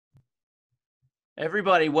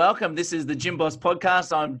Everybody, welcome. This is the Gym Boss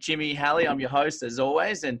Podcast. I'm Jimmy Halley. I'm your host, as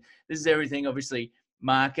always. And this is everything, obviously,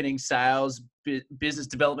 marketing, sales, business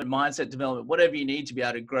development, mindset development, whatever you need to be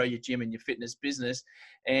able to grow your gym and your fitness business.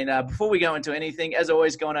 And before we go into anything, as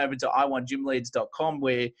always, go on over to iwantgymleads.com,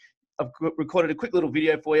 where I've recorded a quick little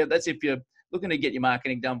video for you. That's if you're looking to get your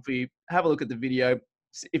marketing done for you. Have a look at the video.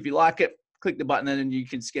 If you like it, click the button and then you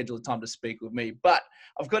can schedule a time to speak with me. But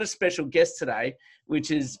I've got a special guest today, which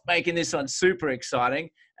is making this one super exciting.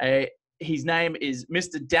 His name is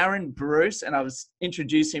Mr. Darren Bruce, and I was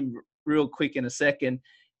introduce him real quick in a second.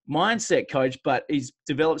 Mindset coach, but he's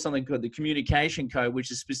developed something called the Communication Code, which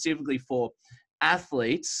is specifically for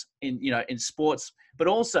athletes in sports, but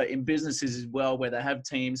also in businesses as well, where they have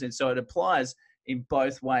teams, and so it applies in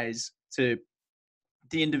both ways to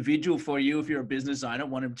the individual. For you, if you're a business owner,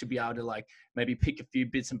 want him to be able to maybe pick a few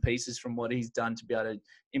bits and pieces from what he's done to be able to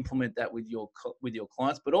implement that with your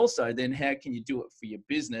clients, but also then how can you do it for your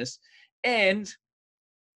business? And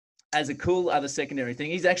as a cool other secondary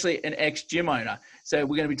thing, he's actually an ex-gym owner. So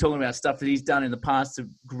we're going to be talking about stuff that he's done in the past to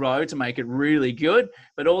grow, to make it really good.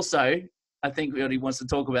 But also, I think what he wants to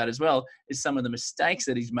talk about as well is some of the mistakes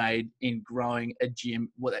that he's made in growing a gym.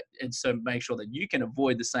 And so make sure that you can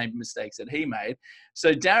avoid the same mistakes that he made.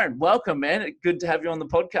 So Darren, welcome, man. Good to have you on the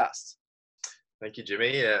podcast. Thank you,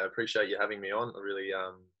 Jimmy. I appreciate you having me on. I really,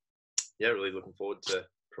 really looking forward to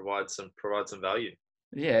provide some value.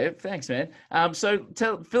 Yeah, thanks, man. So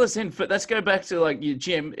fill us in. Let's go back to your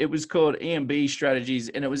gym. It was called EMB Strategies,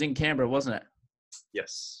 and it was in Canberra, wasn't it?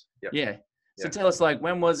 Yes. Yep. Yeah. So tell us,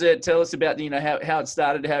 when was it? Tell us about how it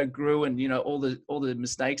started, how it grew, and all the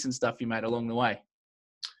mistakes and stuff you made along the way.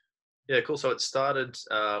 Yeah, cool. So it started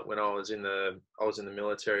when I was in the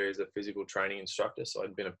military as a physical training instructor. So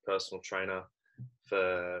I'd been a personal trainer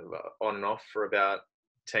for on and off for about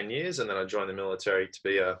 10 years, and then I joined the military to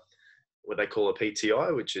be what they call a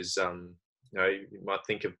PTI, which is you might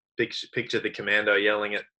think of picture the commando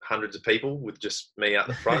yelling at hundreds of people with just me out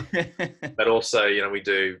the front, but also we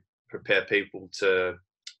do prepare people to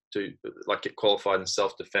get qualified in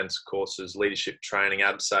self-defense courses, leadership training,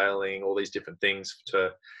 abseiling, all these different things to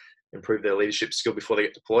improve their leadership skill before they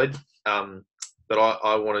get deployed. But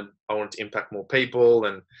I wanted to impact more people,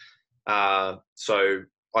 and so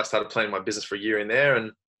I started planning my business for a year in there,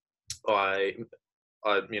 and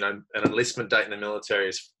an enlistment date in the military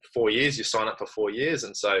is 4 years. You sign up for 4 years,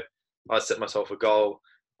 and so I set myself a goal.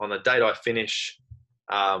 On the date I finish,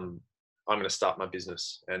 I'm going to start my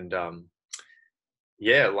business. And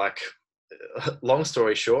long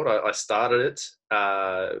story short, I started it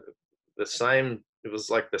it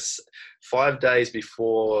was this 5 days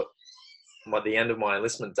before the end of my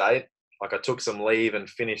enlistment date. I took some leave and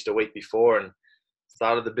finished a week before and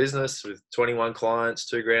started the business with 21 clients,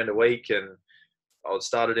 $2,000 a week. And I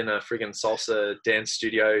started in a friggin' salsa dance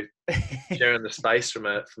studio, sharing the space from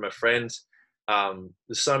a friend.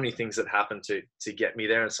 There's so many things that happened to get me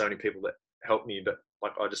there, and so many people that helped me, but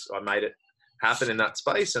I made it happen in that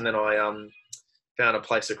space. And then I found a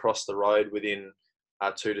place across the road within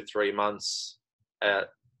 2 to 3 months at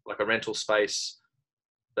a rental space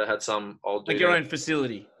that had some old dude. Your own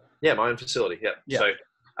facility. Yeah, my own facility. Yeah. So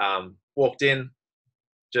walked in,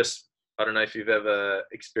 I don't know if you've ever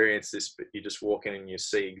experienced this, but you just walk in and you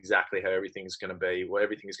see exactly how everything's going to be, what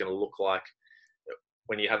everything's going to look like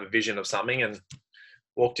when you have a vision of something. And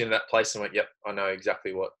walked into that place and went, yep, I know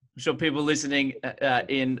exactly what. I'm sure people listening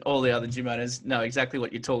in all the other gym owners know exactly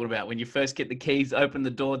what you're talking about. When you first get the keys, open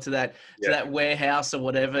the door to that warehouse or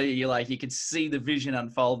whatever, you could see the vision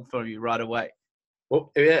unfold for you right away.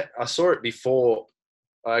 Well, yeah, I saw it before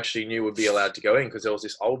I actually knew we'd be allowed to go in, because there was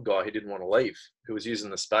this old guy who didn't want to leave, who was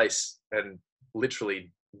using the space and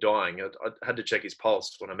literally dying. I had to check his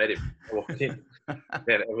pulse when I met him. I walked in, and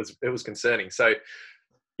it was concerning. So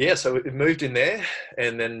yeah, so it moved in there,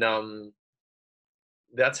 and then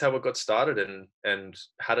that's how it got started, and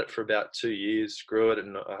had it for about 2 years. Grew it,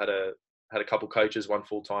 and I had a couple coaches, one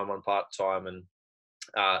full time, one part time, and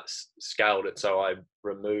scaled it. So I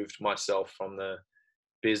removed myself from the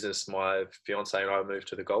business. My fiance and I moved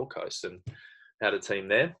to the Gold Coast and had a team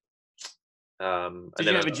there. Did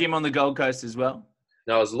you have a gym on the Gold Coast as well?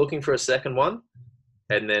 No, I was looking for a second one,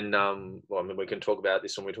 and then we can talk about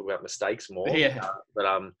this when we talk about mistakes more. Yeah. But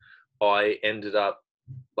I ended up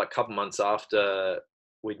a couple months after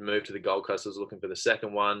we'd moved to the Gold Coast. I was looking for the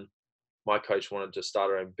second one. My coach wanted to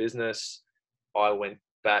start her own business. I went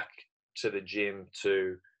back to the gym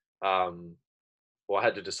to I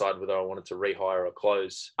had to decide whether I wanted to rehire or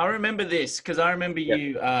close. I remember this because I remember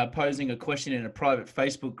you posing a question in a private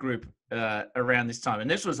Facebook group around this time. And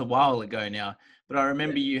this was a while ago now, but I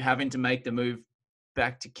remember you having to make the move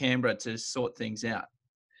back to Canberra to sort things out?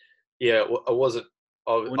 Yeah, well, I wasn't.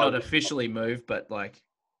 Well, not officially moved, but like.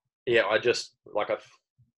 Yeah, I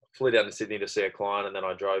flew down to Sydney to see a client, and then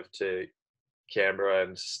I drove to Canberra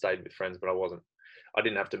and stayed with friends. But I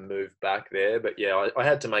didn't have to move back there. But yeah, I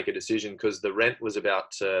had to make a decision because the rent was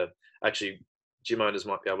about to actually. Gym owners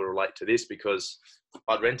might be able to relate to this because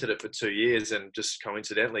I'd rented it for 2 years, and just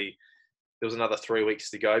coincidentally, there was another 3 weeks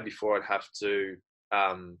to go before I'd have to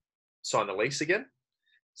sign the lease again.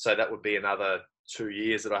 So that would be another 2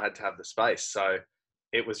 years that I had to have the space. So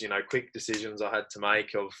it was, quick decisions I had to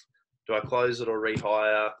make of, do I close it or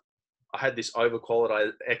rehire? I had this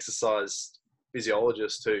overqualified exercise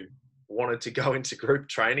physiologist who wanted to go into group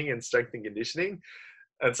training and strength and conditioning.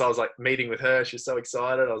 And so I was like meeting with her. She's so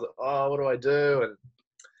excited. I was like, oh, what do I do? And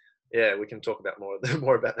yeah, we can talk about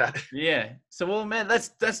more about that. Yeah. So, well, man,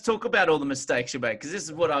 let's talk about all the mistakes you made, because this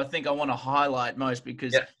is what I think I want to highlight most,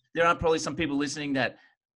 because there are probably some people listening that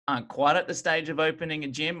aren't quite at the stage of opening a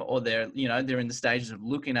gym, or they're in the stages of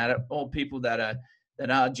looking at it, or people that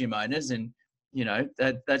are gym owners, and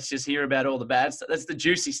that's just hear about all the bad stuff. That's the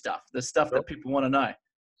juicy stuff, the stuff that people want to know.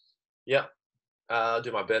 Yeah. I'll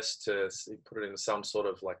do my best to put it in some sort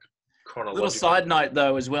of like chronological. Little side note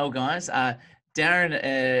though, as well, guys.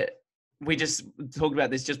 Darren, we just talked about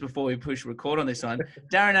this just before we push record on this one.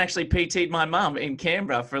 Darren actually PT'd my mum in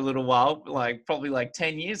Canberra for a little while, probably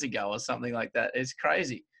 10 years ago or something like that. It's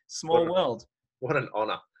crazy. Small world. What an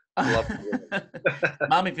honor.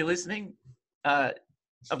 Mum, if you're listening,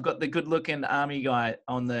 I've got the good-looking army guy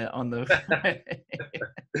on the.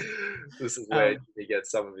 This is where he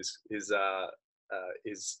gets some of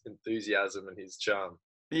his enthusiasm and his charm.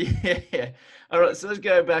 Yeah. All right. So let's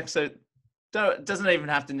go back. So it doesn't even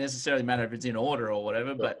have to necessarily matter if it's in order or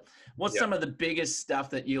whatever, but what's some of the biggest stuff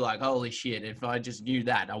that you like, holy shit, if I just knew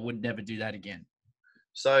that, I would never do that again?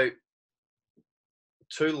 So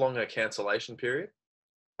too long a cancellation period.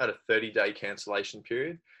 I had a 30-day cancellation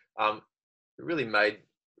period. It really made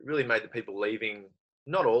the people leaving,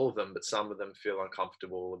 not all of them, but some of them, feel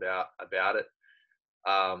uncomfortable about it.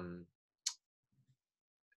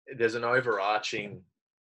 There's an overarching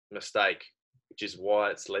mistake, which is why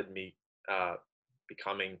it's led me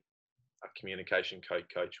becoming a communication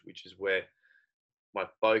coach, which is where my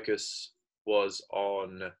focus was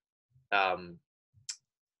on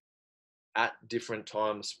at different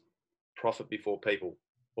times profit before people,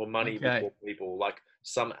 or money before people. Like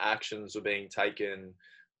some actions were being taken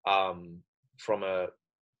from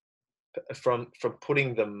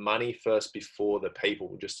putting the money first before the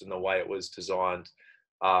people, just in the way it was designed.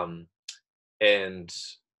 And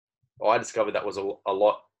I discovered that was a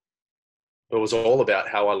lot. It was all about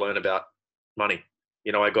how I learn about money.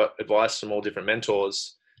 I got advice from all different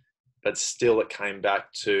mentors, but still it came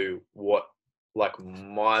back to what, like,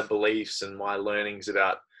 my beliefs and my learnings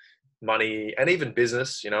about money and even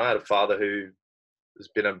business. I had a father who has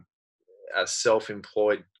been a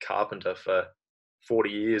self-employed carpenter for 40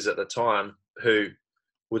 years at the time, who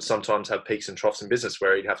would sometimes have peaks and troughs in business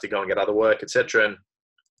where he'd have to go and get other work, etc. And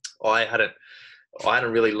I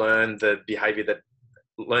hadn't really learned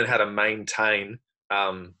learn how to maintain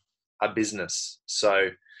a business. So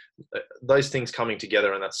those things coming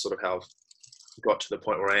together, and that's sort of how I've got to the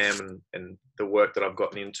point where I am, and the work that I've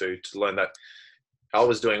gotten into to learn that I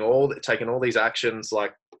was taking all these actions,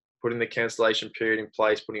 like putting the cancellation period in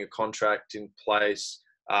place, putting a contract in place,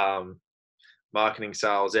 marketing,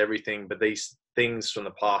 sales, everything. But these things from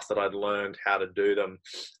the past that I'd learned how to do them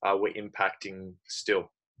were impacting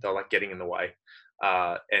still. They're like getting in the way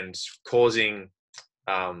and causing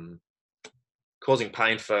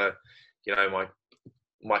pain for,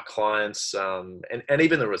 my clients, and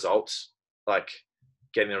even the results, like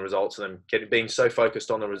getting the results of them, being so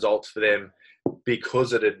focused on the results for them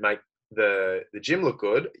because it'd make the gym look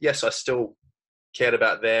good. Yes, I still cared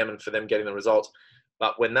about them and for them getting the results.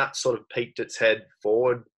 But when that sort of peaked its head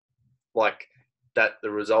forward, like that the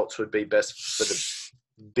results would be best for the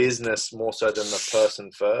business more so than the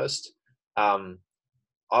person first,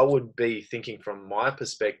 I would be thinking from my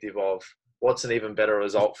perspective of what's an even better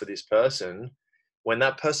result for this person, when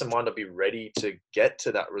that person might not be ready to get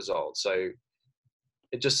to that result. So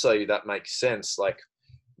just so that makes sense, like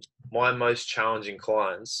my most challenging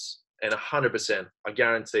clients, and 100%, I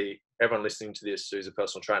guarantee everyone listening to this who's a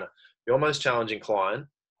personal trainer, your most challenging client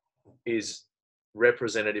is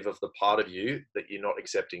representative of the part of you that you're not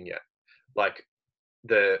accepting yet. Like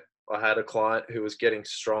I had a client who was getting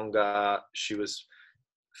stronger. She was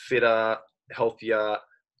fitter, healthier,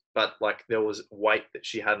 but like there was weight that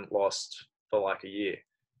she hadn't lost for like a year.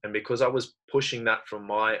 And because I was pushing that from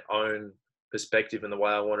my own perspective and the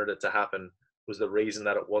way I wanted it to happen, was the reason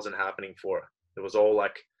that it wasn't happening for her. There was all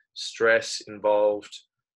like stress involved.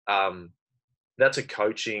 That's a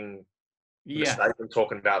coaching mistake I'm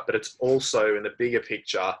talking about, but it's also in the bigger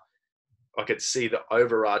picture, I could see the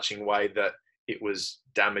overarching way that it was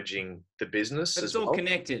damaging the business But as it's all well.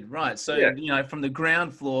 connected, right? So, Yeah, from the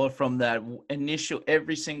ground floor, from that initial,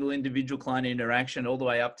 every single individual client interaction, all the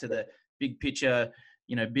way up to the big picture,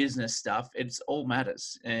 business stuff, it's all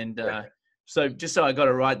matters. And yeah, so just so I got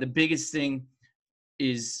it right, the biggest thing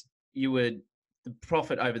is the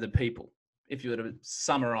profit over the people. If you were to yeah,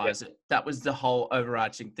 summarize it, that was the whole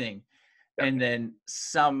overarching thing. yeah, And then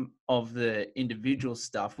some of the individual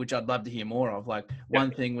stuff, which I'd love to hear more of. Like yeah,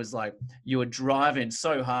 one thing was like you were driving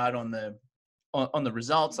so hard on the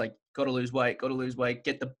results, like got to lose weight,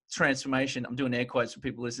 get the transformation. I'm doing air quotes for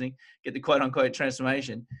people listening. Get the quote unquote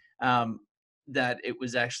transformation. That it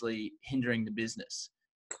was actually hindering the business.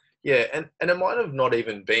 yeah. And it might have not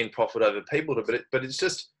even been profit over people, but it's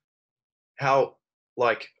just how,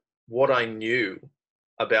 like, what I knew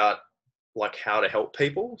about like how to help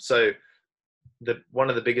people. So one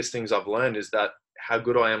of the biggest things I've learned is that how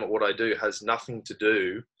good I am at what I do has nothing to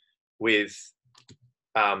do with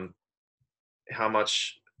um, how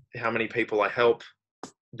many people I help.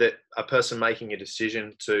 That a person making a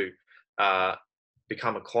decision to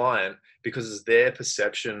become a client, because it's their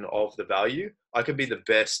perception of the value. I could be the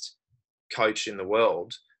best coach in the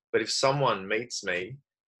world, but if someone meets me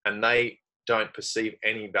and they don't perceive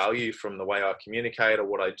any value from the way I communicate or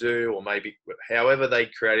what I do, or maybe however they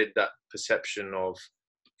created that perception of,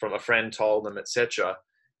 from a friend told them, etc.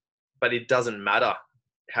 But it doesn't matter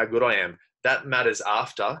how good I am. That matters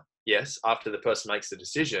after, yes, after the person makes the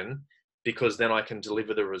decision, because then I can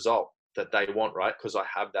deliver the result that they want, right? Because I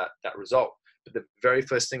have that result. But the very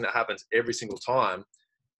first thing that happens every single time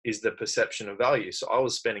is the perception of value. So I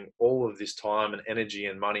was spending all of this time and energy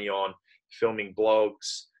and money on filming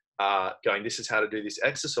blogs, going, this is how to do this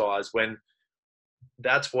exercise, when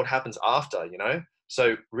that's what happens after,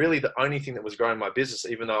 So really the only thing that was growing my business,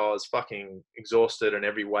 even though I was fucking exhausted and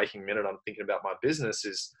every waking minute I'm thinking about my business,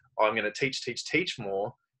 is I'm going to teach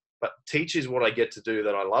more. But teach is what I get to do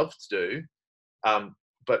that I love to do.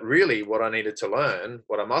 But really what I needed to learn,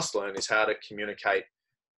 what I must learn, is how to communicate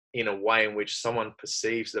in a way in which someone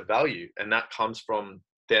perceives the value. And that comes from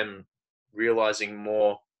them realizing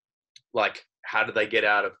more, like, how do they get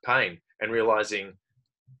out of pain, and realizing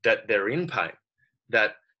that they're in pain,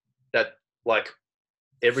 that like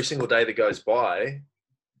every single day that goes by,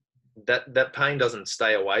 that pain doesn't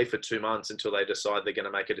stay away for 2 months until they decide they're going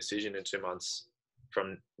to make a decision in 2 months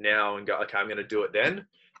from now and go, okay, I'm going to do it then.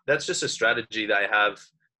 That's just a strategy they have.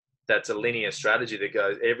 That's a linear strategy that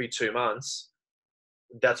goes every 2 months.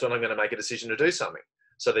 That's when I'm going to make a decision to do something.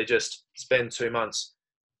 So they just spend 2 months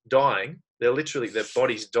dying. They're literally, their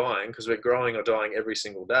body's dying because we're growing or dying every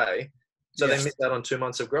single day. So they miss out on 2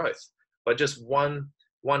 months of growth. But just one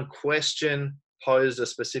question posed a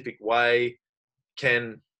specific way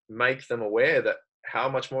can make them aware that how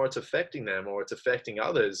much more it's affecting them or it's affecting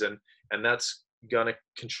others. And that's going to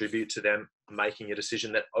contribute to them making a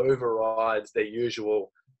decision that overrides their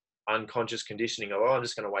usual unconscious conditioning of, oh, I'm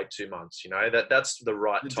just going to wait 2 months. That's the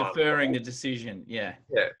right time. Deferring the decision. Yeah.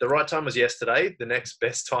 The right time was yesterday. The next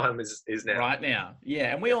best time is now. Right now.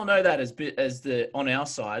 Yeah. And we all know that on our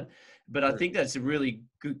side, but I think that's a really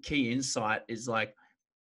good key insight, is like,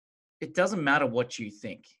 it doesn't matter what you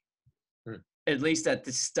think, at least at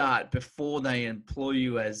the start, before they employ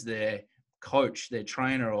you as their coach, their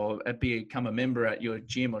trainer, or become a member at your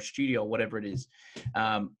gym or studio or whatever it is.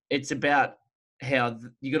 It's about how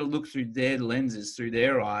you got to look through their lenses, through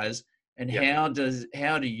their eyes, and how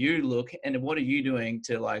do you look, and what are you doing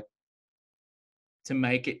to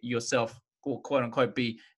make it yourself, or quote unquote,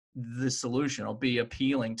 be the solution or be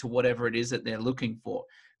appealing to whatever it is that they're looking for.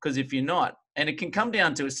 Because if you're not, and it can come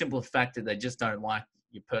down to a simple fact that they just don't like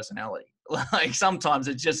your personality. Like sometimes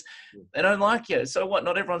it's just, they don't like you. So what?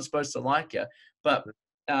 Not everyone's supposed to like you. But,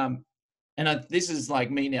 this is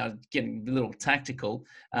like me now getting a little tactical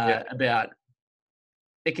about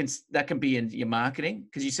that can be in your marketing.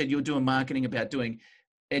 Because you said you're doing marketing about doing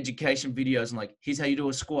education videos and like, here's how you do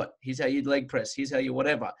a squat, here's how you leg press, here's how you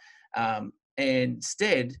whatever. And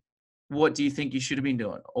instead, what do you think you should have been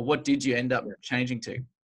doing, or what did you end up changing to?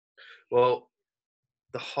 Well,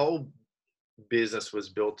 the whole business was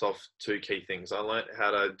built off two key things. I learned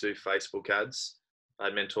how to do Facebook ads. I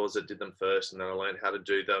had mentors that did them first, and then I learned how to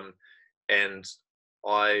do them. And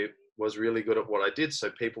I was really good at what I did.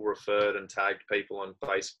 So people referred and tagged people on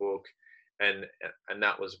Facebook, and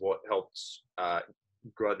that was what helped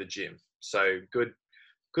grow the gym. So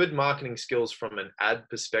good marketing skills from an ad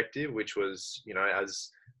perspective, which was, as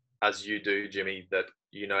as you do, Jimmy, that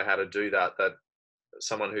you know how to do that, that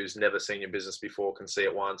someone who's never seen your business before can see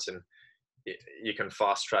it once, and you can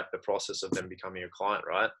fast track the process of them becoming a client,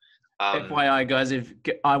 right? FYI, guys, if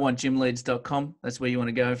iwantgymleads.com, that's where you want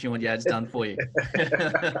to go if you want your ads done for you.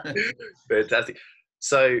 Fantastic.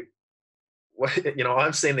 So,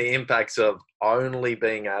 I've seen the impacts of only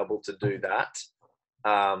being able to do that,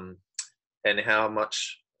 and how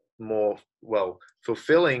much more,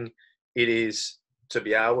 fulfilling it is to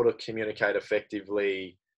be able to communicate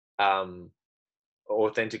effectively,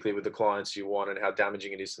 authentically with the clients you want, and how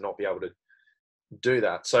damaging it is to not be able to do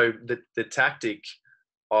that. So the tactic,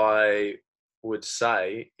 I would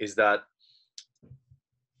say, is that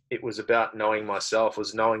it was about knowing myself,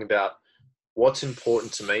 was knowing about what's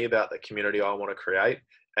important to me about the community I want to create,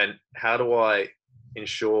 and how do I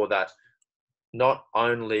ensure that not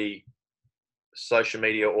only social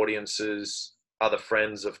media audiences, other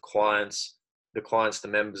friends of clients, the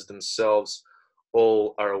members themselves,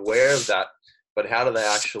 all are aware of that, but how do they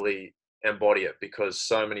actually embody it? Because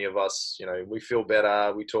so many of us, we feel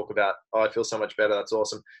better. We talk about, oh, I feel so much better. That's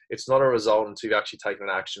awesome. It's not a result until you've actually taken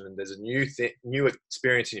an action and there's a new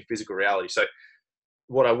experience in your physical reality. So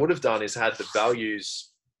what I would have done is had the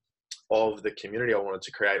values of the community I wanted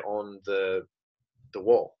to create on the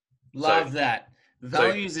wall. Love that.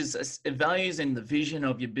 Values and the vision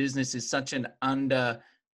of your business is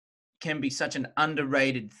can be such an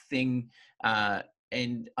underrated thing.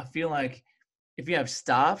 And I feel like if you have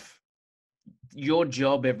staff, your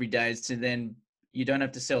job every day is to then, you don't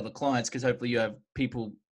have to sell the clients, because hopefully you have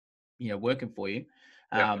people, working for you,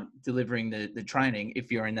 delivering the training.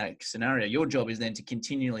 If you're in that scenario, your job is then to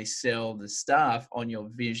continually sell the staff on your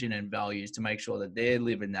vision and values to make sure that they're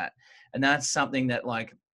living that. And that's something that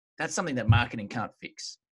marketing can't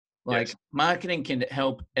fix. Marketing can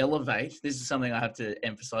help elevate. This is something I have to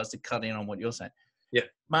emphasize to cut in on what you're saying. Yeah.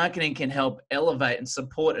 Marketing can help elevate and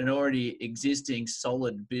support an already existing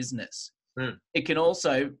solid business. It can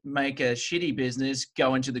also make a shitty business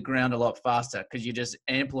go into the ground a lot faster, because you're just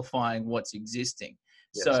amplifying what's existing.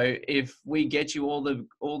 Yes. So if we get you all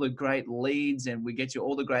the great leads, and we get you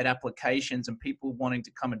all the great applications and people wanting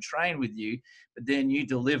to come and train with you, but then you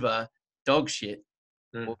deliver dog shit,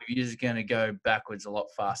 well, you're just going to go backwards a lot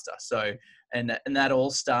faster. So, and that all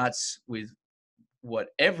starts with what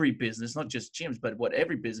every business, not just gyms, but what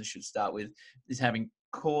every business should start with, is having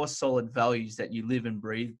core solid values that you live and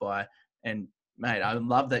breathe by. And mate, I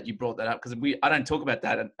love that you brought that up, because I don't talk about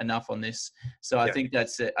that enough on this. So I think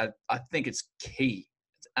that's it. I think it's key.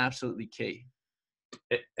 It's absolutely key.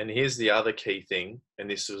 And here's the other key thing, and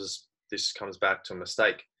this comes back to a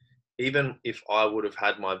mistake. Even if I would have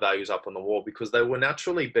had my values up on the wall, because they were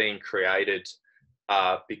naturally being created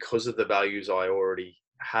because of the values I already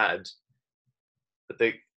had, but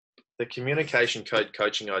the communication code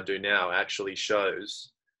coaching I do now actually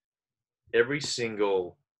shows every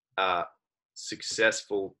single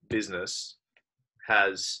successful business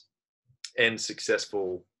and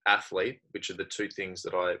successful athlete, which are the two things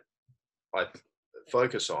that I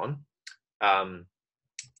focus on.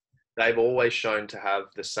 They've always shown to have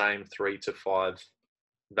the same 3 to 5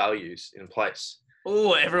 values in place.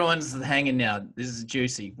 Oh, everyone's hanging now. This is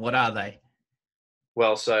juicy. What are they?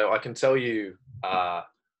 Well, so I can tell you, I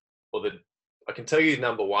can tell you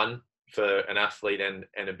number one for an athlete and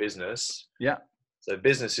a business. Yeah. So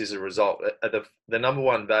business is a result. The number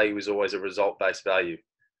one value is always a result-based value.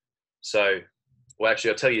 So, well,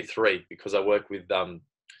 actually, I'll tell you 3, because I work with. I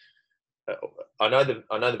know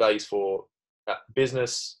the values for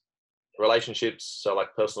business, relationships. So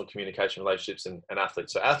like personal communication, relationships, and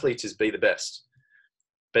athletes. So athletes is be the best.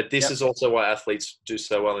 But this is also why athletes do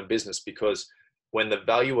so well in business, because when the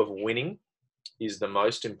value of winning is the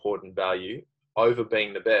most important value over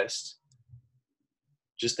being the best,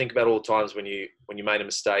 just think about all the times when you made a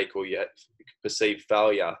mistake or you perceived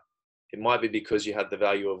failure. It might be because you had the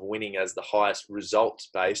value of winning as the highest result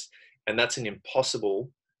base, and that's an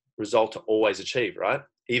impossible result to always achieve, right?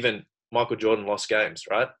 Even Michael Jordan lost games,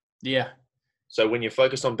 right? Yeah. So when you're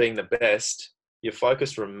focused on being the best, your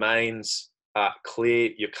focus remains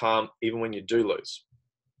clear, you're calm, even when you do lose.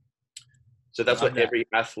 So that's what every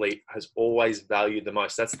athlete has always valued the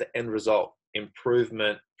most. That's the end result: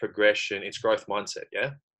 improvement, progression, it's growth mindset.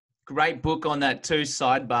 Yeah. Great book on that too.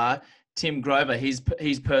 Sidebar: Tim Grover, his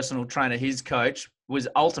personal trainer, his coach, was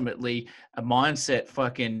ultimately a mindset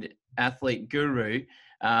fucking athlete guru.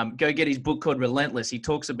 Go get his book called Relentless. He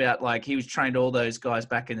talks about, like, he was trained all those guys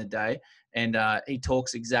back in the day, and he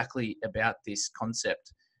talks exactly about this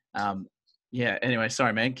concept. Yeah. Anyway,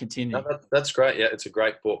 sorry, man. Continue. No, that's great. Yeah, it's a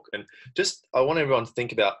great book. And just, I want everyone to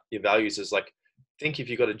think about your values as like, think if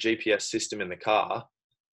you've got a GPS system in the car,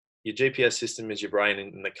 your GPS system is your brain,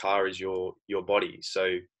 and the car is your body.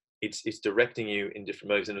 So it's directing you in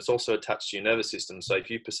different moves, and it's also attached to your nervous system. So if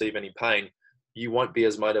you perceive any pain, you won't be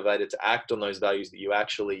as motivated to act on those values that you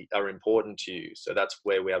actually are important to you. So that's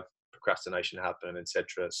where we have procrastination happen,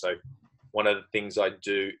 etc. So one of the things I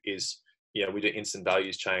do is, we do instant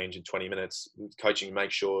values change in 20 minutes. Coaching,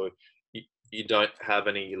 make sure you don't have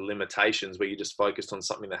any limitations where you just focused on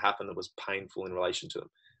something that happened that was painful in relation to them.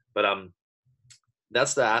 But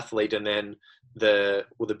that's the athlete. And then the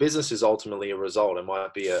business is ultimately a result. It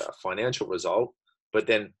might be a financial result, but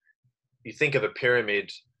then you think of a pyramid,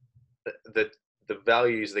 the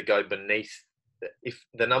values that go beneath. If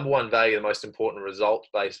the number one value, the most important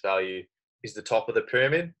result-based value, is the top of the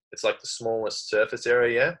pyramid, it's like the smallest surface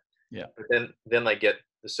area. Yeah. But then the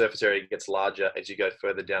surface area gets larger as you go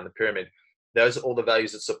further down the pyramid. Those are all the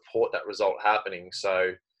values that support that result happening.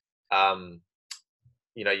 So, there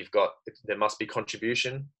must be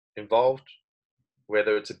contribution involved,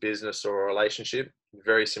 whether it's a business or a relationship.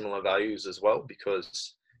 Very similar values as well,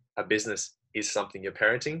 because a business is something you're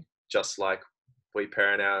parenting, just like we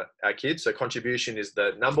parent our kids. So contribution is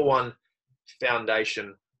the number one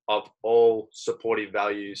foundation of all supportive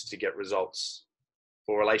values to get results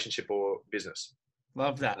for relationship or business.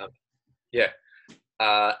 Love that.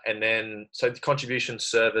 And then, so the contribution,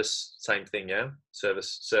 service, same thing. Yeah.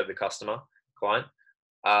 Service, serve the customer, client.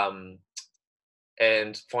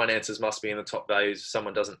 And finances must be in the top values.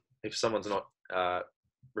 If someone's not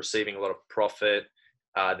receiving a lot of profit,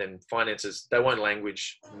 then finances, they won't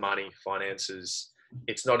language money, finances.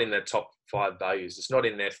 It's not in their top 5 values. It's not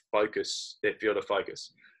in their focus, their field of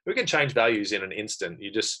focus. We can change values in an instant.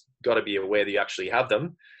 You just got to be aware that you actually have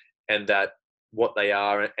them, and that what they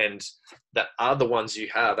are, and that are the ones you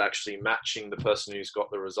have actually matching the person who's got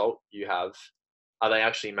the result you have. Are they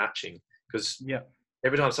actually matching? Because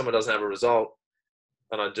every time someone doesn't have a result,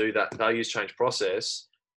 and I do that values change process,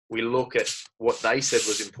 we look at what they said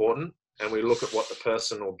was important, and we look at what the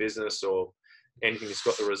person or business or anything that's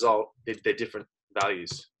got the result, they're different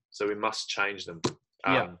values. So we must change them.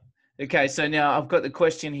 Okay, so now I've got the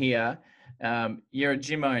question here. You're a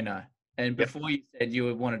gym owner, and before you said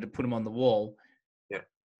you wanted to put them on the wall,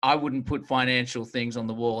 I wouldn't put financial things on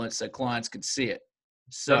the wall so clients could see it.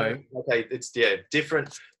 So okay, it's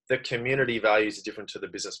different. The community values are different to the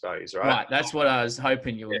business values, right? Right. That's what I was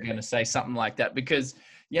hoping you were going to say, something like that, because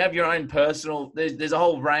you have your own personal, there's a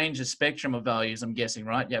whole range of spectrum of values, I'm guessing,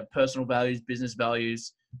 right? You have personal values, business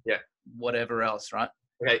values, whatever else, right?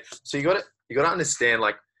 Okay. So you got to understand,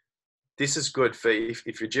 like, this is good for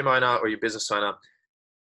if you're a gym owner or you're a business owner.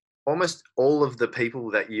 Almost all of the people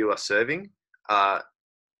that you are serving are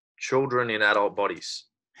children in adult bodies.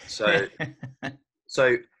 So,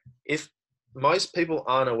 so if most people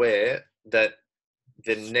aren't aware that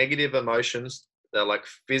the negative emotions, they're like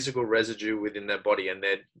physical residue within their body, and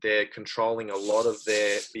they're controlling a lot of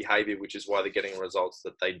their behavior, which is why they're getting results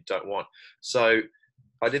that they don't want. So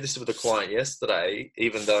I did this with a client yesterday,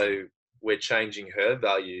 even though we're changing her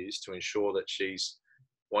values to ensure that she's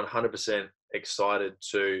 100% excited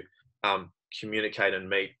to communicate and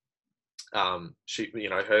meet.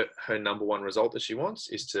 Her number one result that she wants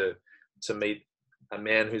is to meet a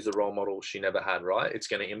man who's the role model she never had, right?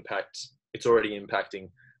 It's already impacting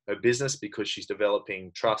her business because she's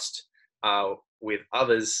developing trust with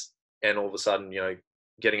others, and all of a sudden,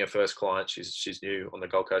 getting her first client. She's new on the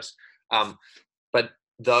Gold Coast. But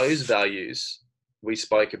those values we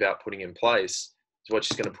spoke about putting in place, what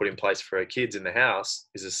she's going to put in place for her kids in the house,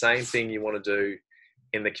 is the same thing you want to do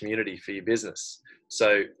in the community for your business.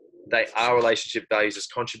 So they are relationship values. It's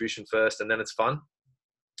contribution first, and then it's fun,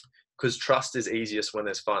 because trust is easiest when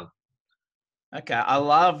there's fun. Okay, I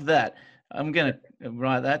love that. I'm going to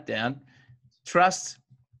write that down. Trust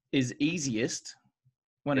is easiest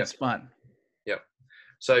when it's fun. Yeah.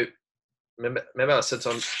 So remember I said,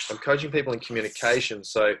 so I'm coaching people in communication.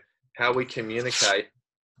 So how we communicate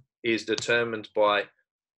is determined by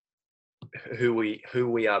who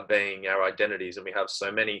we are being, our identities, and we have so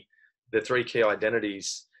many. The 3 key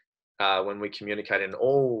identities when we communicate in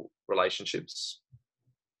all relationships: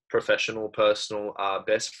 professional, personal,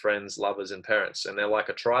 best friends, lovers, and parents. And they're like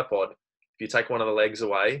a tripod. If you take one of the legs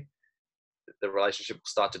away, the relationship will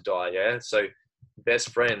start to die. Yeah. So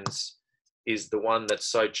best friends is the one that's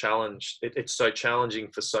so challenged. It's so challenging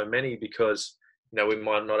for so many because, we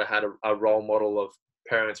might not have had a role model of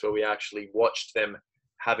parents where we actually watched them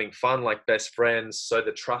having fun like best friends. So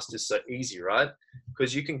the trust is so easy, right?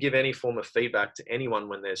 Because you can give any form of feedback to anyone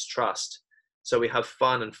when there's trust. So we have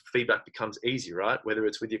fun and feedback becomes easy, right? Whether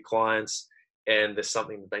it's with your clients and there's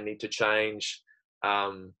something that they need to change,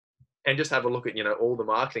 and just have a look at, all the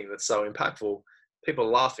marketing that's so impactful. people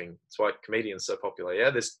are laughing. That's why comedians are so popular.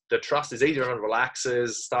 Yeah, the trust is easier. Everyone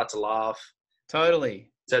relaxes, start to laugh,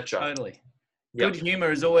 Totally. etc. Totally. Yeah. Good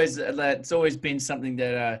humor is always, that's always been something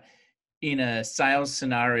that in a sales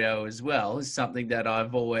scenario as well, is something that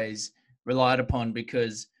I've always relied upon,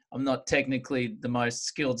 because I'm not technically the most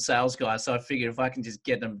skilled sales guy. So I figured if I can just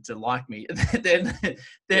get them to like me, then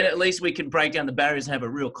at least we can break down the barriers and have a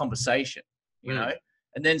real conversation, you know,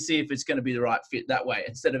 and then see if it's going to be the right fit that way,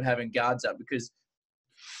 instead of having guards up, because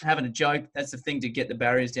having a joke, that's the thing to get the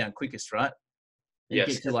barriers down quickest, right? And Yes.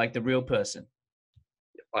 get to like the real person.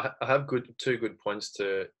 I have two good points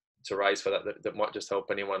to raise for that might just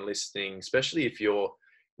help anyone listening, especially if you're,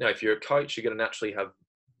 if you're a coach, you're going to naturally have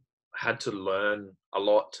had to learn a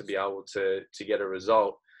lot to be able to get a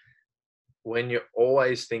result. When you're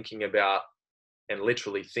always thinking about, and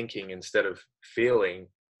literally thinking instead of feeling,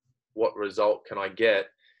 what result can I get?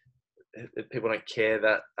 People don't care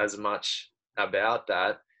that as much about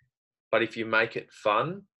that. But if you make it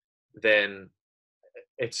fun, then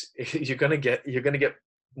you're gonna get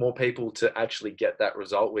more people to actually get that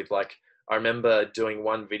result with. Like, I remember doing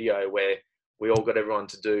one video where we all got everyone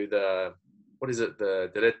to do the, what is it?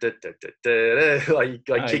 Like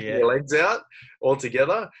kicking your legs out all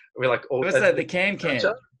together. We're like, all, what's that? The can.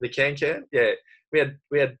 The can. Yeah. We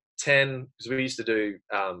had 10, because we used to do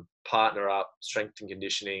partner up strength and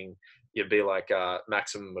conditioning. You'd be like a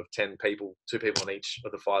maximum of 10 people, 2 people on each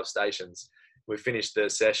of the 5 stations. We finished the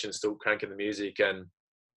session still cranking the music, and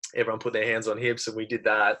everyone put their hands on hips, and we did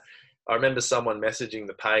that. I remember someone messaging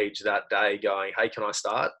the page that day going, "Hey, can I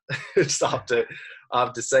start?" Just after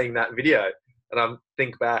seeing that video. And I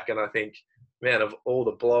think back and I think, man, of all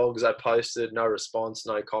the blogs I posted, no response,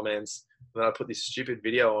 no comments. And then I put this stupid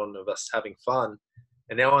video on of us having fun.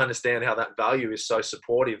 And now I understand how that value is so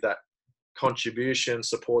supportive, that contribution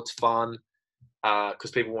supports fun,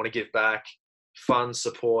 because people want to give back. Fun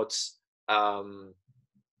supports, let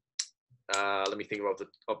me think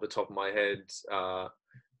of the top of my head.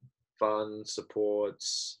 Fun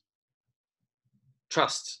supports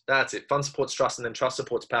trust. That's it. Fun supports trust, and then trust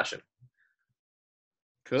supports passion.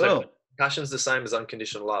 Cool. So passion's the same as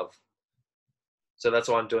unconditional love. So that's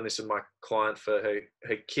why I'm doing this with my client for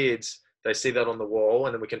her kids. They see that on the wall,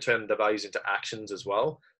 and then we can turn the values into actions as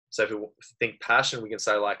well. So if we think passion, we can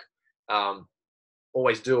say like,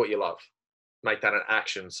 always do what you love. Make that an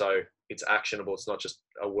action. So it's actionable. It's not just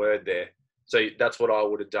a word there. So that's what I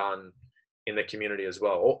would have done in the community as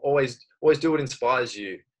well. Always do what inspires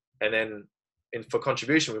you. And then for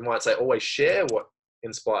contribution, we might say always share what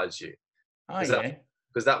inspires you. Oh, yeah.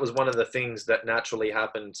 Because that was one of the things that naturally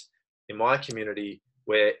happened in my community,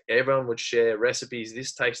 where everyone would share recipes.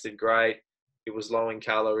 This tasted great. It was low in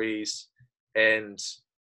calories. And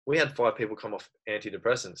we had 5 people come off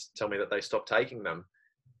antidepressants, tell me that they stopped taking them,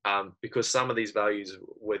 because some of these values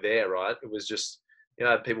were there, right? It was just,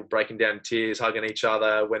 people breaking down in tears, hugging each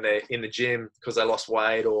other when they're in the gym because they lost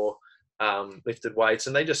weight or lifted weights.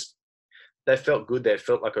 And they felt good. They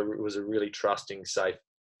felt like it was a really trusting, safe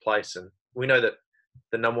place. And we know that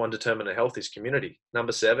the number 1 determinant of health is community.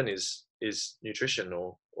 Number 7 is nutrition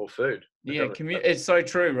or food. Yeah, it's so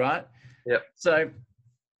true, right? Yeah. So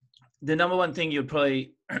the number 1 thing you'd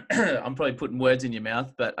probably, I'm probably putting words in your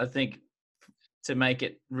mouth, but I think to make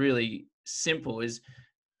it really simple is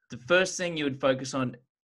the first thing you would focus on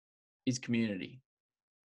is community.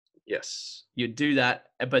 Yes. You'd do that,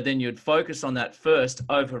 but then you'd focus on that first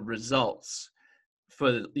over results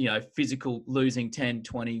for, physical losing 10,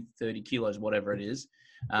 20, 30 kilos, whatever it is.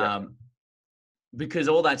 Because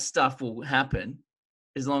all that stuff will happen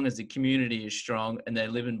as long as the community is strong and they're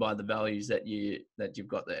living by the values that you've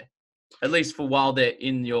got there, at least for while they're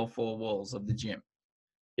in your 4 walls of the gym.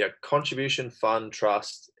 Yeah. Contribution, fun,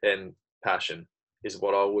 trust, and passion is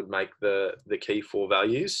what I would make the key 4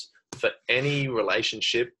 values. For any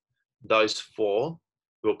relationship, those 4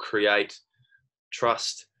 will create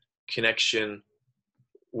trust, connection,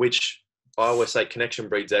 which I always say connection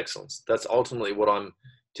breeds excellence. That's ultimately what I'm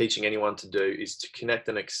teaching anyone to do, is to connect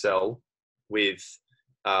and excel with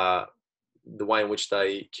the way in which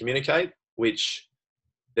they communicate, which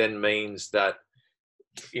then means that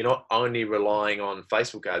you're not only relying on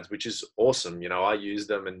Facebook ads, which is awesome. I use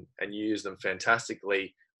them and you use them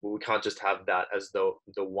fantastically. But we can't just have that as the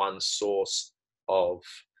one source of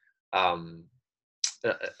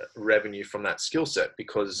revenue from that skill set,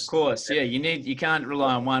 because of course, yeah, you can't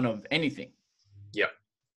rely on one of anything. Yeah.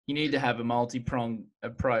 You need to have a multi-pronged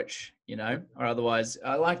approach, or otherwise,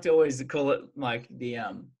 I like to always call it like the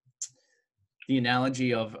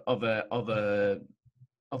analogy of a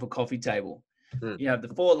coffee table. You have the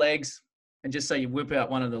 4 legs, and just say you whip out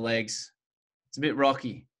one of the legs, it's a bit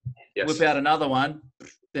rocky. Yes. whip out another one,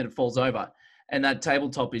 then it falls over. And that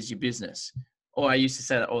tabletop is your business. Or I used to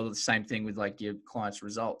say that, or the same thing with like your clients'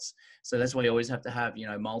 results. So that's why you always have to have,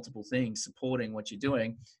 multiple things supporting what you're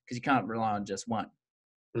doing, because you can't rely on just one.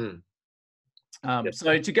 Mm.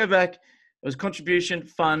 So to go back, it was contribution,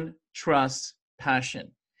 fun, trust, passion.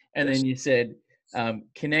 And Yes. then you said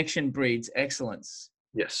connection breeds excellence.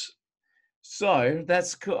 Yes. So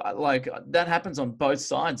that's cool. Like that happens on both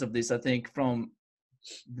sides of this, I think, from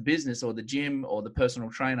the business or the gym or the personal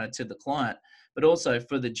trainer to the client, but also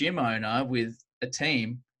for the gym owner with a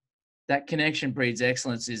team, that connection breeds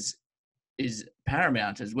excellence is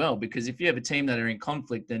paramount as well. Because if you have a team that are in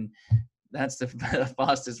conflict, then that's the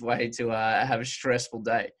fastest way to have a stressful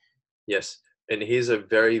day. Yes. And here's a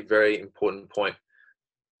very, very important point.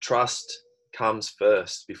 Trust comes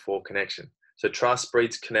first before connection. So trust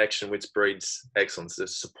breeds connection, which breeds excellence. The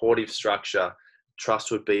supportive structure,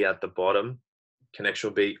 trust would be at the bottom, connection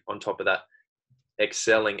would be on top of that.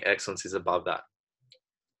 Excelling excellence is above that.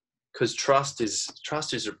 Because trust is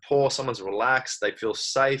rapport. Someone's relaxed, they feel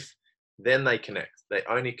safe, then they connect. They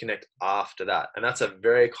only connect after that. And that's a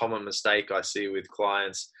very common mistake I see with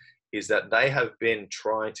clients, is that they have been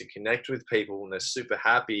trying to connect with people and they're super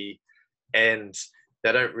happy, and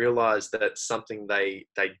they don't realize that something they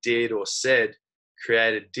did or said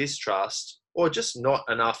created distrust, or just not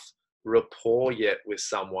enough rapport yet with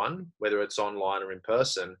someone, whether it's online or in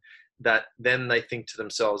person, that then they think to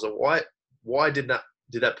themselves, oh, why did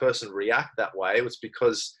that person react that way? It was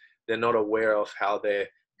because they're not aware of how they're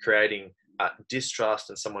creating distrust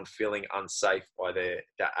and someone feeling unsafe by their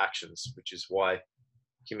actions, which is why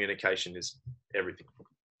communication is everything.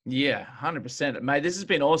 Yeah, 100%. Mate, this has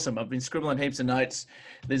been awesome. I've been scribbling heaps of notes.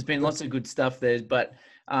 There's been lots of good stuff there. But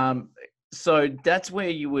so that's where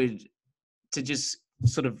you would, to just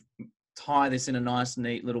sort of tie this in a nice,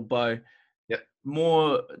 neat little bow, Yep.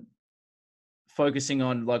 More focusing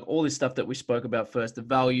on like all this stuff that we spoke about first, the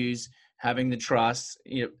values, having the trust,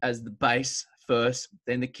 as the base first,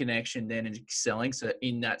 then the connection, then excelling. So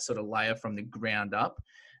in that sort of layer from the ground up.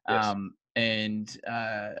 Yes. And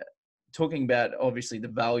talking about obviously the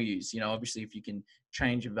values, obviously if you can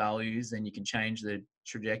change your values, then you can change the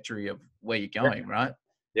trajectory of where you're going, right?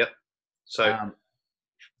 Yep. So,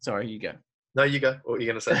 sorry, you go. No, you go. What are you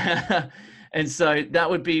going to say? And so that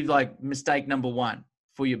would be like mistake number one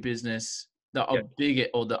for your business.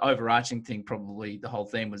 The overarching thing, probably the whole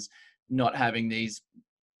theme, was not having these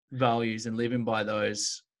values and living by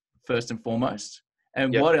those first and foremost.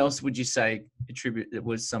 And what else would you say that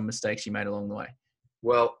was some mistakes you made along the way?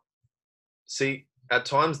 Well, see, at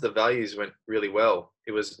times the values went really well.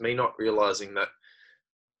 It was me not realizing that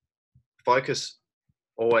focus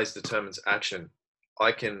always determines action.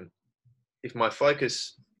 If my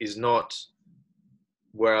focus is not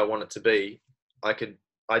where I want it to be,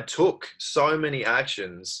 I took so many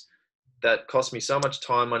actions that cost me so much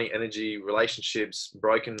time, money, energy, relationships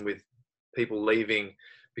broken with people leaving,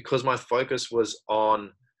 because my focus was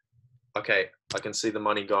on, okay, I can see the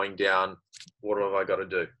money going down. What have I got to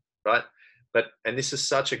do? Right. And this is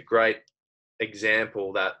such a great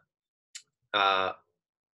example that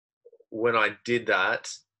when I did that,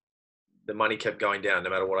 the money kept going down no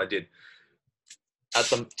matter what I did. At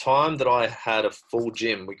the time that I had a full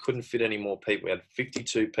gym, we couldn't fit any more people. We had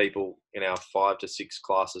 52 people in our 5 to 6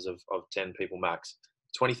 classes of 10 people max,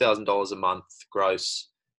 $20,000 a month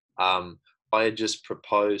gross. I had just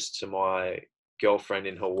proposed to my girlfriend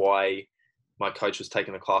in Hawaii. My coach was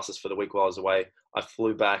taking the classes for the week while I was away. I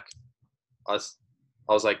flew back. I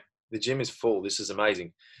was like, the gym is full. This is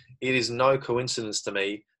amazing. It is no coincidence to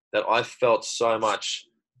me that I felt so much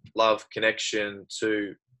love, connection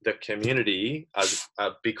to the community as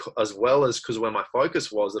well as because where my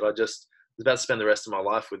focus was, that I just was about to spend the rest of my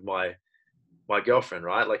life with my girlfriend,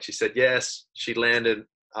 right? Like she said yes. She landed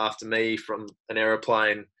after me from an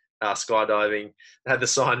aeroplane, skydiving, had the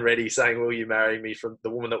sign ready saying, "Will you marry me?" from the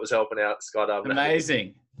woman that was helping out skydiving.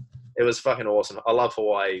 Amazing. It was fucking awesome. I love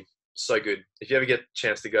Hawaii. So good. If you ever get a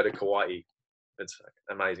chance to go to Kauai, it's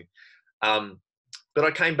amazing. But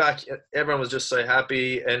I came back, everyone was just so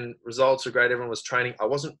happy and results were great. Everyone was training. I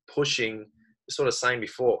wasn't pushing, sort of saying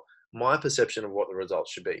before, my perception of what the results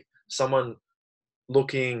should be. Someone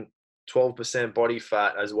looking 12% body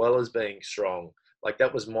fat as well as being strong. Like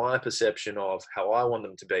that was my perception of how I want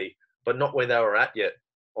them to be, but not where they were at yet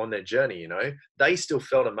on their journey, They still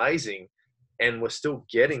felt amazing and were still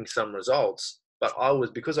getting some results. But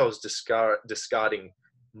because I was discarding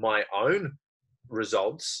my own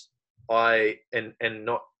results, and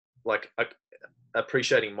not like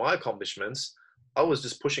appreciating my accomplishments, I was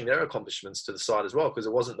just pushing their accomplishments to the side as well, because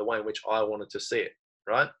it wasn't the way in which I wanted to see it.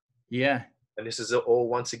 Right? Yeah. And this is all,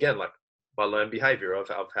 once again, like my learned behavior of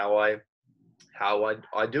how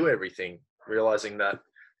I do everything, realizing that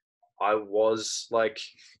I was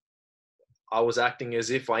acting as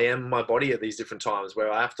if I am my body at these different times,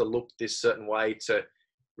 where I have to look this certain way to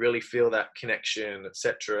really feel that connection,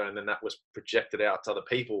 etc. And then that was projected out to other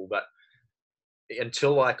people. But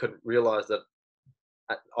until I could realize that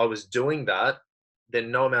I was doing that,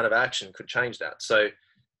 then no amount of action could change that. So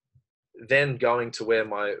then going to where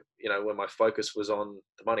my focus was on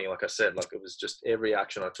the money, like I said, like it was just every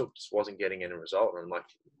action I took just wasn't getting any result. And I'm like,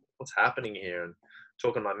 what's happening here? And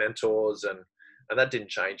talking to my mentors, and that didn't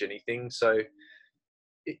change anything. So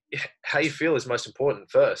how you feel is most important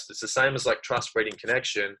first. It's the same as like trust breeding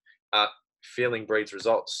connection. Feeling breeds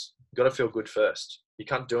results. You've got to feel good first. You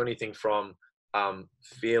can't do anything from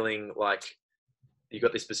feeling like you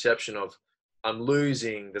got this perception of I'm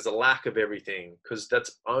losing, there's a lack of everything, because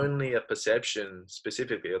that's only a perception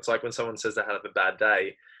specifically. It's like when someone says they had a bad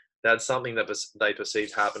day, that's something that they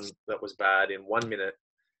perceived happened that was bad in 1 minute.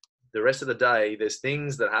 The rest of the day, there's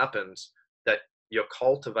things that happened that you're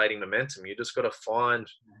cultivating momentum. You just got to find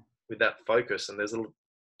with that focus, and there's little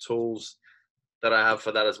tools that I have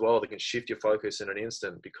for that as well that can shift your focus in an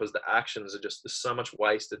instant, because the actions are just, there's so much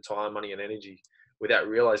wasted time, money, and energy without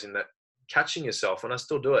realizing that, catching yourself. And I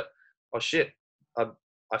still do it. Oh shit, I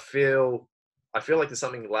feel like there's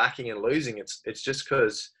something lacking and losing. It's just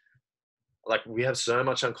because like we have so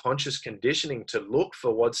much unconscious conditioning to look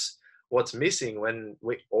for what's missing, when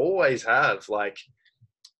we always have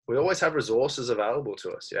resources available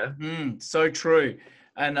to us. Yeah. So true.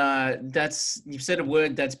 And you've said a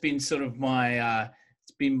word that's been sort of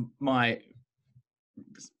it's been my,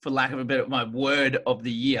 for lack of a better, my word of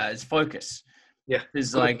the year is focus. Yeah.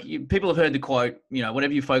 There's like, people have heard the quote,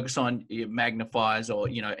 whatever you focus on, it magnifies or,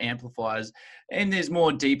 amplifies. And there's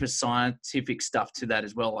more deeper scientific stuff to that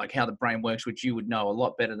as well, like how the brain works, which you would know a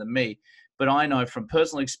lot better than me. But I know from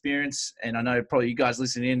personal experience, and I know probably you guys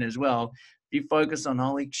listening in as well, if you focus on,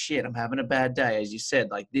 holy shit, I'm having a bad day, as you said,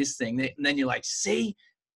 like this thing, and then you're like, see,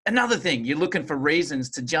 another thing, you're looking for reasons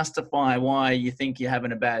to justify why you think you're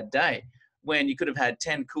having a bad day, when you could have had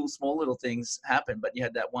 10 cool, small little things happen, but you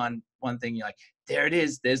had that one thing, you're like, there it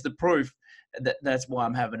is. There's the proof that's why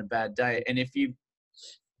I'm having a bad day. And if you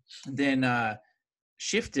then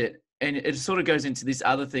shift it, and it sort of goes into this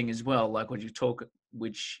other thing as well, like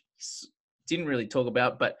which didn't really talk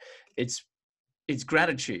about, but it's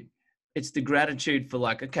gratitude. It's the gratitude for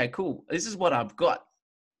like, okay, cool. This is what I've got.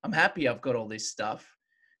 I'm happy I've got all this stuff.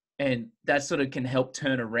 And that sort of can help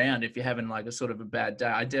turn around if you're having like a sort of a bad day.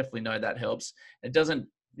 I definitely know that helps. It doesn't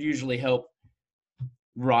usually help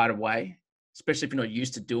right away, especially if you're not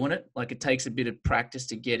used to doing it. Like it takes a bit of practice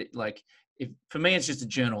to get it. Like for me, it's just a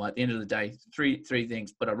journal at the end of the day, three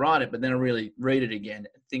things, but I write it, but then I really read it again,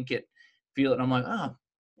 think it, feel it. And I'm like, oh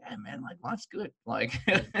yeah, man, like life's good. Like,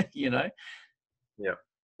 Yeah.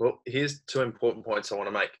 Well, here's 2 important points I want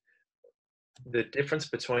to make. The difference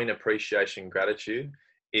between appreciation and gratitude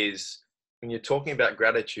is, when you're talking about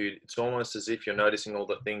gratitude, it's almost as if you're noticing all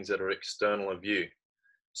the things that are external of you.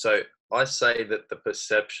 So I say that the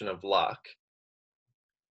perception of luck,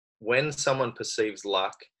 when someone perceives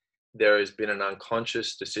luck, there has been an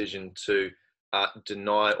unconscious decision to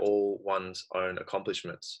deny all one's own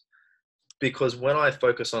accomplishments. Because when I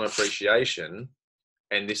focus on appreciation,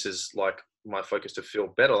 and this is like my focus to feel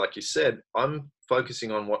better, like you said, I'm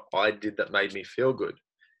focusing on what I did that made me feel good.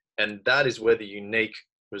 And that is where the unique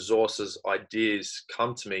resources, ideas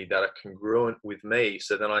come to me that are congruent with me.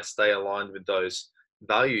 So then I stay aligned with those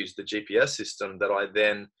values, the GPS system that I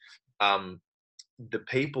then, the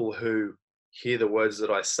people who hear the words that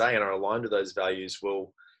I say and are aligned with those values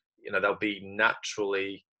will, they'll be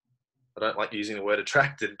naturally, I don't like using the word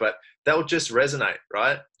attracted, but they'll just resonate,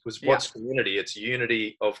 right? Because what's community? It's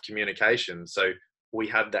unity of communication. So we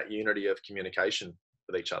have that unity of communication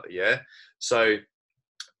with each other. Yeah. So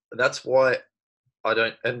that's why I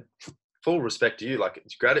don't, and full respect to you, like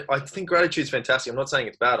it's I think gratitude is fantastic. I'm not saying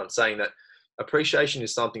it's bad. I'm saying that appreciation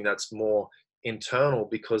is something that's more internal,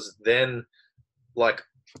 because then like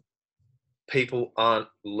people aren't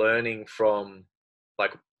learning from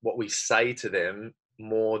like what we say to them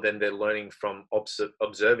more than they're learning from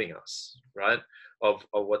observing us, right? Of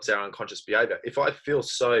what's our unconscious behavior. If I feel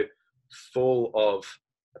so full of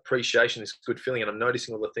appreciation, this good feeling, and I'm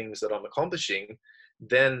noticing all the things that I'm accomplishing,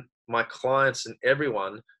 then my clients and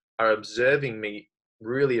everyone are observing me,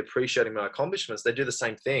 really appreciating my accomplishments. They do the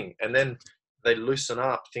same thing, and then they loosen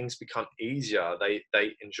up. Things become easier. They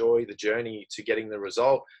enjoy the journey to getting the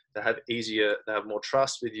result. They have more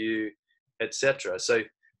trust with you, etc. So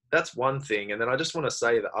that's one thing. And then I just want to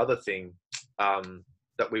say the other thing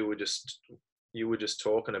that you were just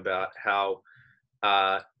talking about, how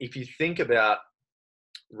if you think about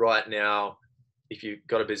right now, if you've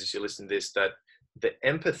got a business, you listen to this, that the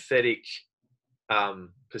empathetic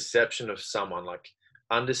perception of someone, like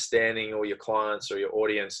understanding all your clients or your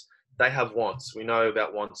audience, they have wants. We know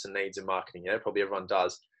about wants and needs in marketing. Probably everyone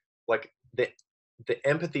does. Like the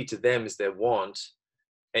empathy to them is their want,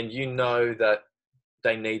 and you know that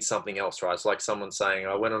they need something else, right? It's like someone saying,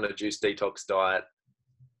 I went on a juice detox diet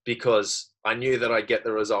because I knew that I'd get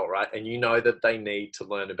the result, right? And you know that they need to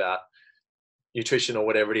learn about nutrition or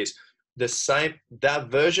whatever it is. That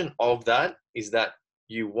version of that is that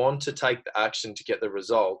you want to take the action to get the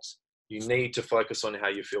results. You need to focus on how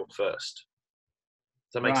you feel first.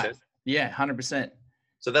 Does that make sense? Yeah, 100%.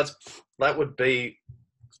 So that would be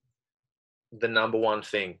the number one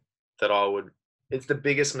thing that it's the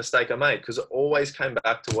biggest mistake I made, because it always came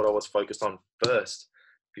back to what I was focused on first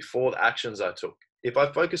before the actions I took. If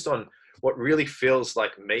I focused on what really feels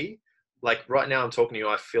like me, like right now I'm talking to you,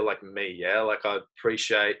 I feel like me. Yeah. Like I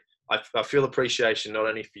feel appreciation, not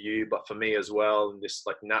only for you, but for me as well. And this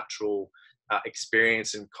like natural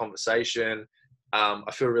experience and conversation.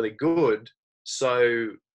 I feel really good. So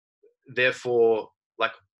therefore,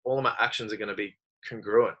 like all of my actions are going to be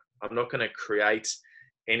congruent. I'm not going to create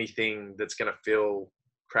anything that's going to feel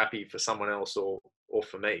crappy for someone else or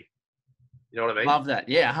for me. You know what I mean? Love that.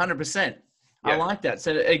 Yeah, 100%. I like that.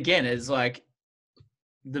 So again, it's like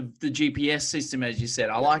the GPS system, as you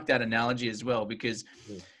said. I like that analogy as well, because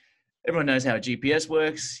everyone knows how a GPS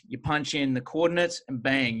works. You punch in the coordinates and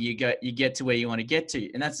bang, you get to where you want to get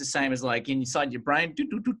to. And that's the same as like inside your brain,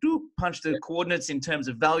 punch the coordinates in terms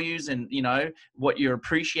of values and, what you're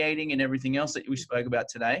appreciating and everything else that we spoke about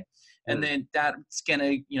today. And then that's going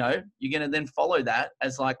to, you're going to then follow that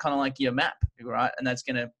as like kind of like your map, right? And that's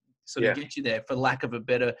going to sort of get you there, for lack of a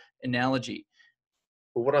better analogy.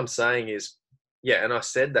 But what I'm saying is, and I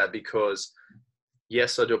said that because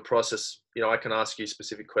yes, I do a process. I can ask you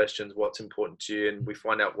specific questions, what's important to you, and we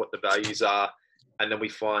find out what the values are. And then we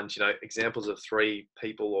find, examples of 3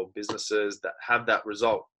 people or businesses that have that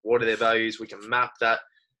result. What are their values? We can map that.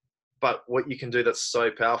 But what you can do that's so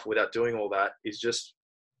powerful without doing all that is just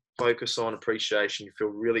focus on appreciation. You feel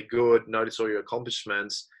really good, notice all your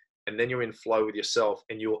accomplishments, and then you're in flow with yourself,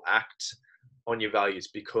 and you'll act on your values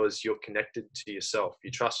because you're connected to yourself.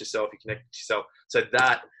 You trust yourself, you're connected to yourself. So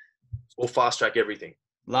that will fast track everything.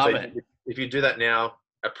 Love it. If you do that now,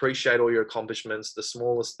 appreciate all your accomplishments, the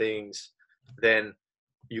smallest things, then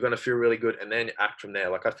you're going to feel really good, and then act from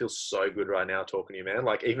there. Like I feel so good right now talking to you, man.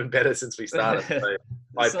 Like even better since we started. So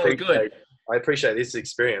I appreciate this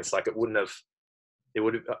experience. Like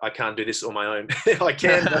I can't do this on my own. I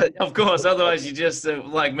can. Of course. Otherwise you just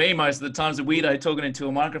like me most of the times, a weirdo talking into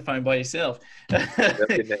a microphone by yourself.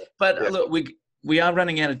 But look, we are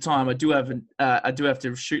running out of time. I do have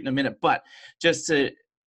to shoot in a minute, but just to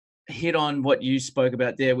hit on what you spoke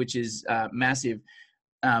about there, which is massive.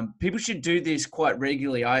 People should do this quite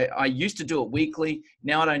regularly. I used to do it weekly.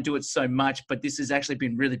 Now I don't do it so much, but this has actually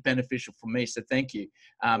been really beneficial for me. So thank you,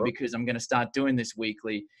 because I'm going to start doing this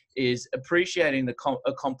weekly, is appreciating the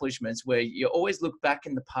accomplishments, where you always look back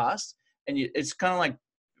in the past, and it's kind of like,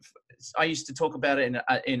 I used to talk about it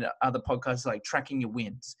in other podcasts, like tracking your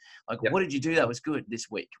wins. Like, what did you do that was good this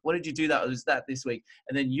week? What did you do that was that this week?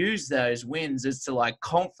 And then use those wins as to like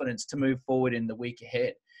confidence to move forward in the week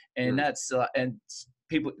ahead. And that's, and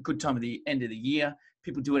people, good time at the end of the year.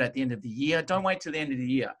 People do it at the end of the year. Don't wait till the end of the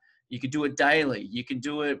year. You could do it daily. You can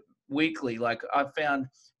do it weekly. Like I found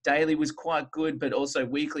daily was quite good, but also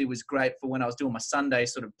weekly was great for when I was doing my Sunday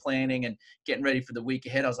sort of planning and getting ready for the week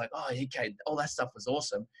ahead. I was like, oh, okay, all that stuff was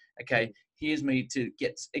awesome. Okay, here's me to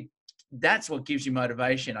get it. That's what gives you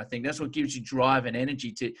motivation. I think that's what gives you drive and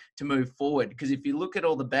energy to move forward. Because if you look at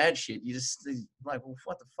all the bad shit, you just like, well,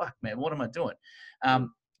 what the fuck, man? What am I doing?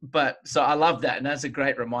 But so I love that, and that's a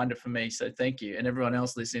great reminder for me. So thank you, and everyone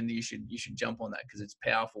else listening, you should jump on that, because it's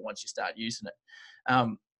powerful once you start using it.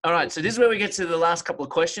 All right, so this is where we get to the last couple of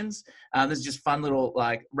questions. This is just fun little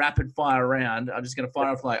like rapid fire round. I'm just going to fire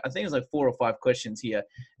off I think it's like 4 or 5 questions here,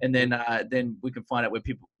 and then we can find out where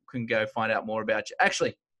people can go find out more about you.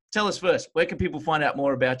 Actually, tell us first, where can people find out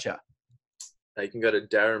more about you? You can go to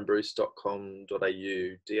darrenbruce.com.au,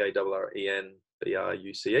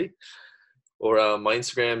 DARRENBRUCE, or my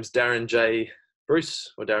Instagram's Darren J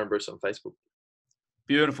Bruce, or Darren Bruce on Facebook.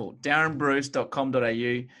 Beautiful.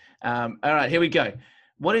 darrenbruce.com.au. All right, here we go.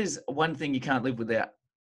 What is one thing you can't live without?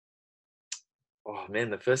 Oh man,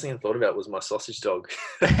 the first thing I thought about was my sausage dog.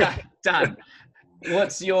 Done.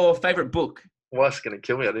 What's your favorite book? Wife's going to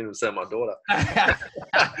kill me. I didn't even say my daughter.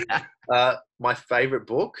 My favorite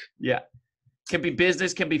book? Yeah. Can be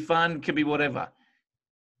business, can be fun, can be whatever.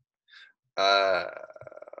 The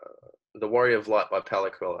Warrior of Light by Paulo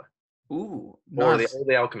Coelho. Ooh, Or nice.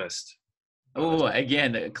 the Alchemist. Oh,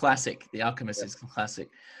 again, a classic. The Alchemist is a classic.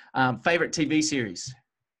 Favorite TV series?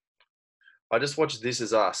 I just watched This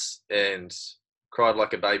Is Us and cried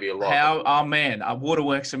like a baby a lot. Oh man,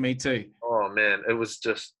 Waterworks for me too. Oh man, it was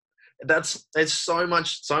just there's so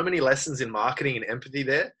many lessons in marketing and empathy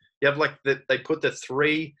there. You have like they put the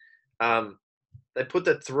three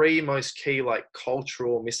most key like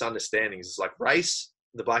cultural misunderstandings. It's like race,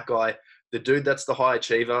 the black guy, the dude that's the high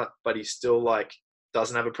achiever, but he still like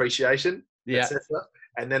doesn't have appreciation, Yeah. etc.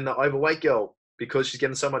 And then the overweight girl, because she's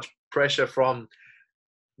getting so much pressure from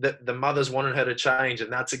the mothers wanted her to change,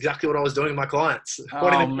 and that's exactly what I was doing with my clients.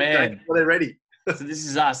 Oh man, well, they're ready. So This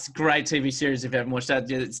Is Us, great TV series. If you haven't watched that,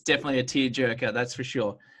 it's definitely a tearjerker, that's for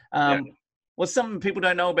sure. What's something people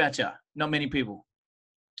don't know about you? Not many people.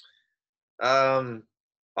 I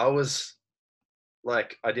was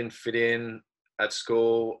like, I didn't fit in at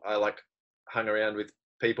school. I like hung around with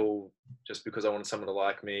people just because I wanted someone to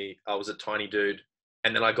like me. I was a tiny dude,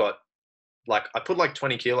 and then I got like I put like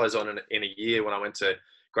 20 kilos on in a year when I went to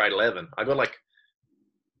grade 11. I got like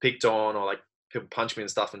picked on, or like people punched me and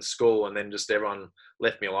stuff in school, and then just everyone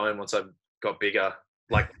left me alone once I got bigger.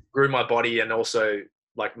 Like grew my body and also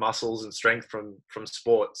like muscles and strength from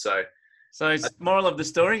sport. So Moral of the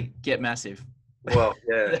story: get massive. Well,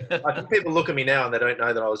 yeah. I think people look at me now and they don't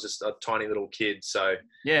know that I was just a tiny little kid. So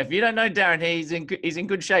yeah, if you don't know Darren, he's in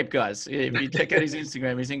good shape, guys. If you check out his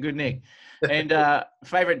Instagram, he's in good nick. And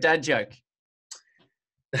favorite dad joke?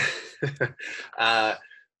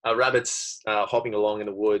 A rabbit's hopping along in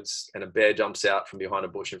the woods, and a bear jumps out from behind a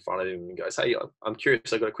bush in front of him and goes, "Hey, I'm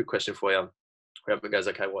curious. I've got a quick question for you." Rabbit goes,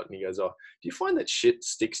 "Okay, what?" And he goes, "Oh, do you find that shit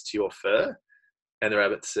sticks to your fur?" And the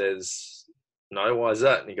rabbit says, "No, why is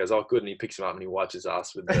that?" And he goes, "Oh, good." And he picks him up and he wipes his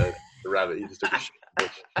ass with the rabbit. He just took a shit.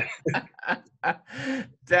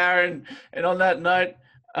 Darren, and on that note,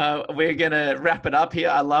 we're going to wrap it up here.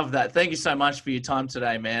 I love that. Thank you so much for your time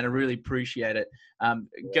today, man. I really appreciate it.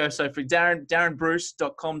 So for Darren,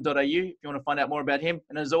 darrenbruce.com.au if you want to find out more about him.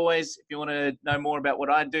 And as always, if you want to know more about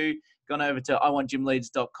what I do, go on over to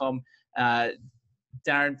iwantgymleads.com.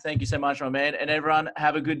 Darren, thank you so much, my man. And everyone,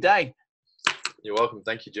 have a good day. You're welcome.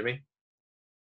 Thank you, Jimmy.